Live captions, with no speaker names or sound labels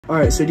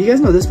Alright, so do you guys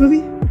know this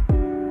movie?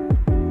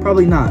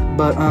 Probably not,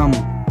 but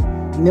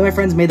me and my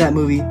friends made that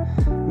movie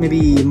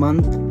maybe a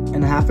month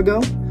and a half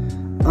ago.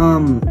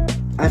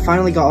 I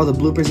finally got all the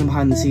bloopers and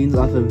behind the scenes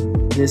off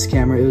of this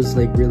camera. It was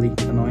like really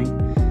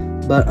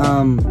annoying, but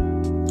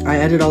I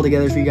edited it all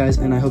together for you guys,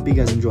 and I hope you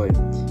guys enjoy it.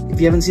 If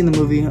you haven't seen the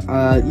movie,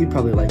 you'd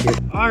probably like it.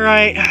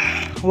 Alright,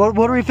 what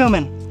are we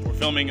filming? We're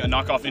filming a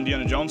knockoff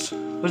Indiana Jones.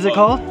 What is it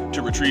called?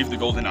 To retrieve the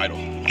golden idol.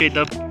 Okay,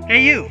 Dub.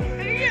 Hey you!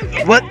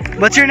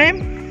 What's your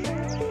name?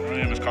 My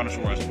name is Connor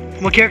Suarez.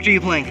 What character are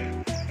you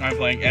playing? I'm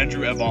playing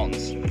Andrew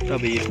Evons. That'll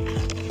be you.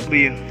 That'll be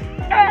you.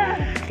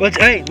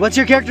 What's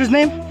your character's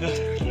name?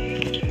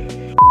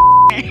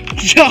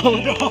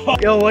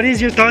 Yo, what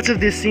is your thoughts of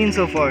this scene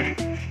so far?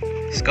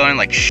 It's going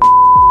like sh**.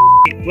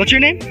 What's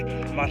your name?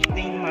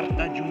 Martin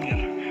Marta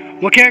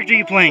Jr. What character are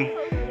you playing?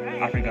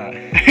 I forgot.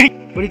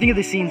 What do you think of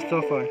the scene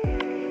so far?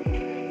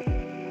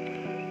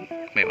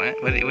 Wait,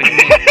 what? What do you mean?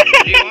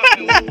 What do you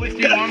want me?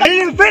 I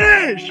didn't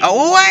finish!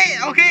 Oh, wait!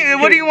 Okay,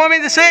 what do you want me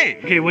to say?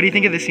 Okay, what do you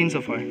think of the scene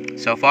so far?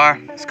 So far,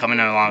 it's coming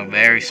along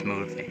very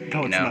smoothly.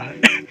 No, it's not.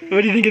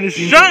 What do you think of the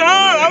scene? Shut up!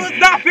 I was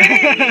not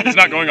finished! It's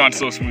not going on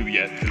so smooth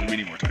yet, because we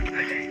need more time.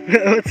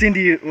 What scene do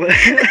you...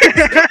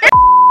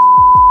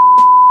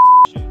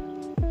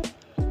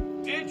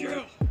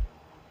 Andrew!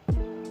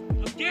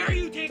 How dare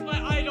you take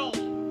my idol!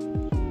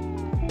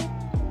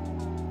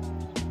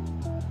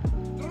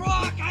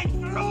 Throck! I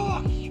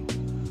throck!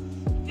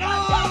 No!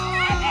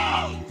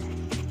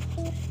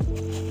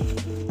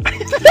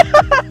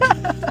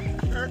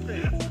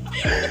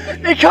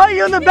 They caught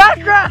you in the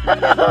background!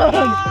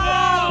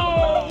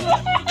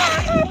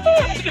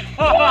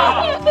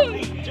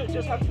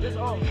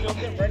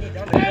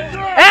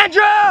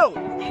 Andrew!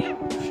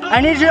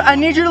 I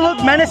need you to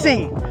look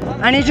menacing.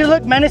 I need you to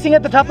look menacing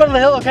at the top of the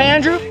hill, okay,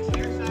 Andrew?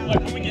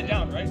 Like when we get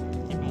down, right?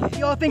 What do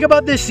y'all think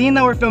about this scene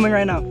that we're filming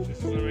right now? This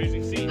is an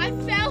amazing scene. I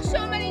fell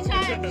so many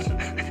times.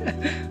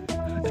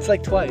 It's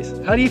like twice.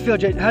 How do you feel,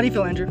 Jay? How do you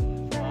feel, Andrew?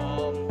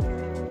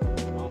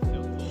 I'll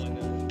feel cool.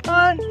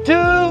 1,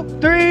 2,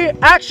 3,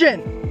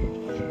 action!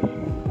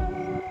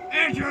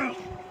 Andrew!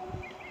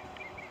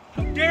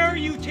 How dare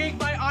you take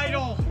my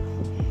idol!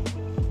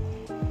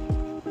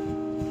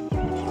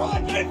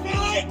 Rocket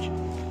flight!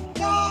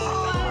 No!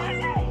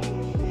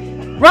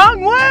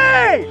 Wrong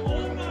way!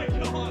 Oh my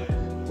god!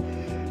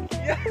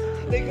 Yeah,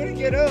 they couldn't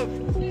get up.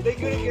 They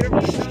couldn't get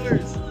up the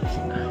stairs.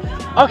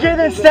 Okay,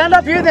 then stand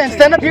up here then.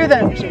 Stand up here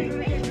then.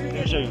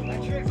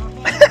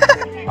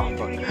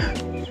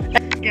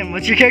 Again,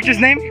 what's your character's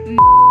name?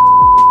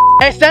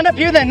 Hey, stand up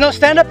here then. No,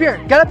 stand up here.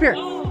 Get up here. We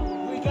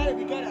got it.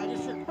 I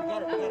just said, we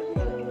got it.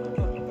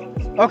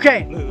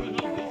 Okay.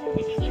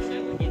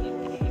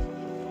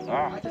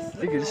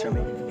 You can just show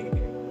me.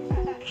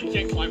 You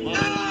can't climb up.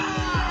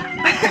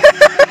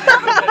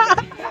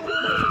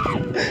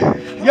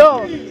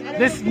 Yo,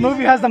 this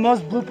movie has the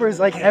most bloopers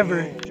like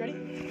ever. Ready?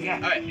 Yeah.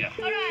 Alright, yeah.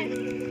 Alright.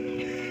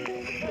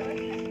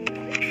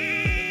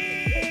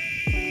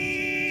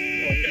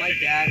 My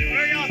dad. What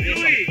are y'all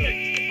doing?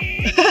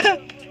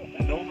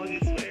 Nobody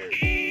swears.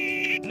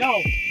 No,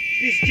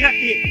 this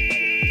jacket.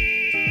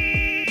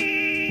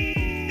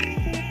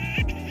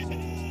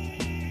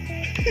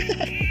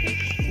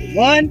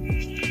 One.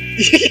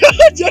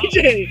 JJ.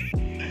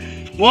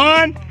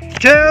 1,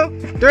 2,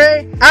 3,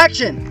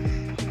 action.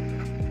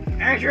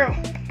 Andrew!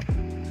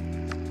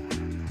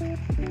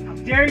 How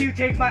dare you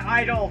take my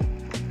idol!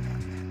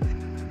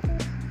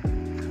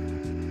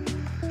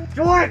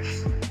 Dorks!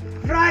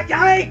 Right!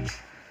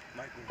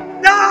 No!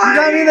 You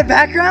got me in the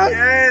background?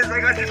 Yes, I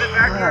got you in the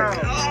background.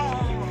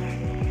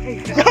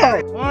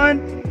 Go. 1,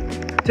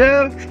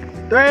 2,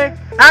 3,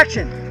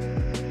 action.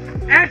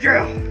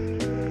 Andrew!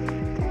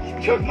 You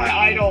took my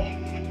idol!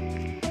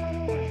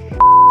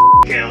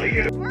 Kill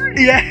you!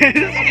 Yes.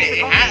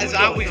 It has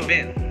always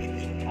been.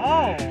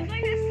 Oh.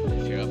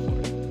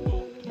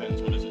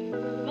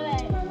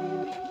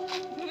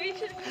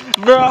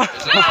 Bro.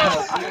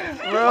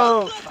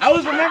 Bro. I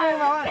was remembering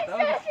my line.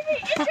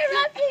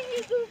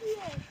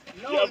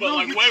 Yeah, but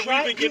like when we've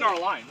been getting our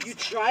lines. You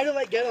try to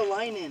like get a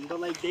line in, but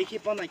like they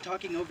keep on like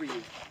talking over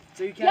you.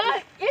 So you Yeah,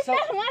 can't. it's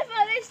not my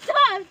fault. They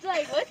stopped.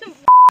 Like, what the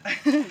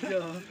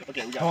Yo.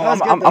 Okay, we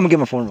got I'm gonna get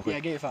my phone real quick.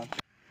 Yeah, get your phone.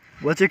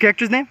 What's your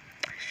character's name?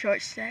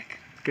 Short stack.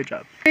 Good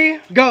job. 3,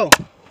 go.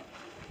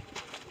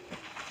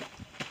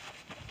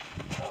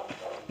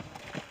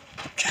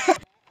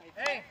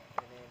 Hey!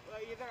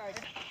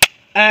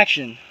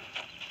 Action.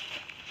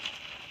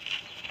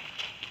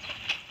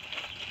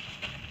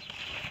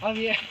 Oh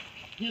yeah.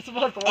 You're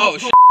supposed to. Oh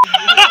shit.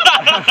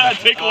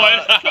 Take one.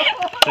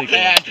 Take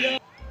one.